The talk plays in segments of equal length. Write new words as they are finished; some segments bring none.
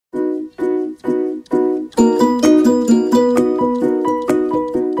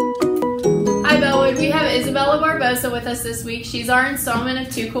us this week. She's our installment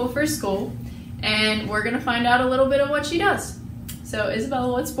of Too Cool for School, and we're going to find out a little bit of what she does. So,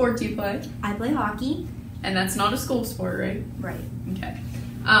 Isabella, what sport do you play? I play hockey. And that's not a school sport, right? Right. Okay.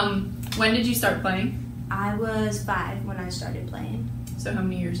 When did you start playing? I was 5 when I started playing. So how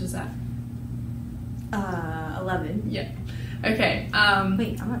many years is that? 11. Yeah. Okay.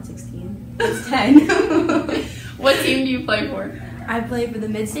 Wait, I'm not 16. It's 10. What team do you play for? I play for the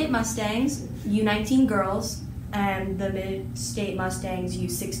Mid-State Mustangs, U19 girls, and the Mid-State Mustangs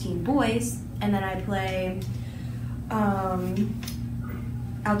U16 boys. And then I play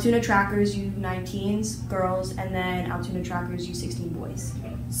Altoona Trackers U19s girls, and then Altoona Trackers U16 boys.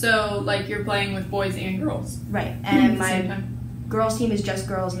 So, like, you're playing with boys and girls? Right. And my my girls team is just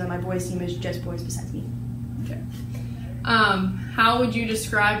girls, and then my boys team is just boys besides me. Okay. How would you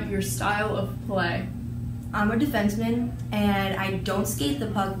describe your style of play? I'm a defenseman, and I don't skate the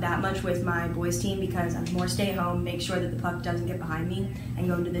puck that much with my boys team because I'm more stay home, make sure that the puck doesn't get behind me and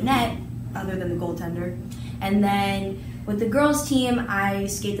go into the net, other than the goaltender. And then with the girls team, I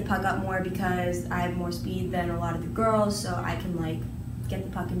skate the puck up more because I have more speed than a lot of the girls, so I can get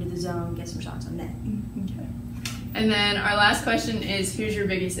the puck into the zone, get some shots on net. Okay. And then our last question is, who's your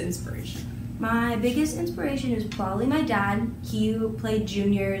biggest inspiration? My biggest inspiration is probably my dad. He played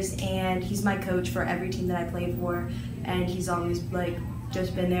juniors, and he's my coach for every team that I play for, and he's always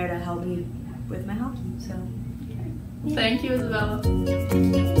just been there to help me with my hockey. So, yeah. Thank you, Isabella.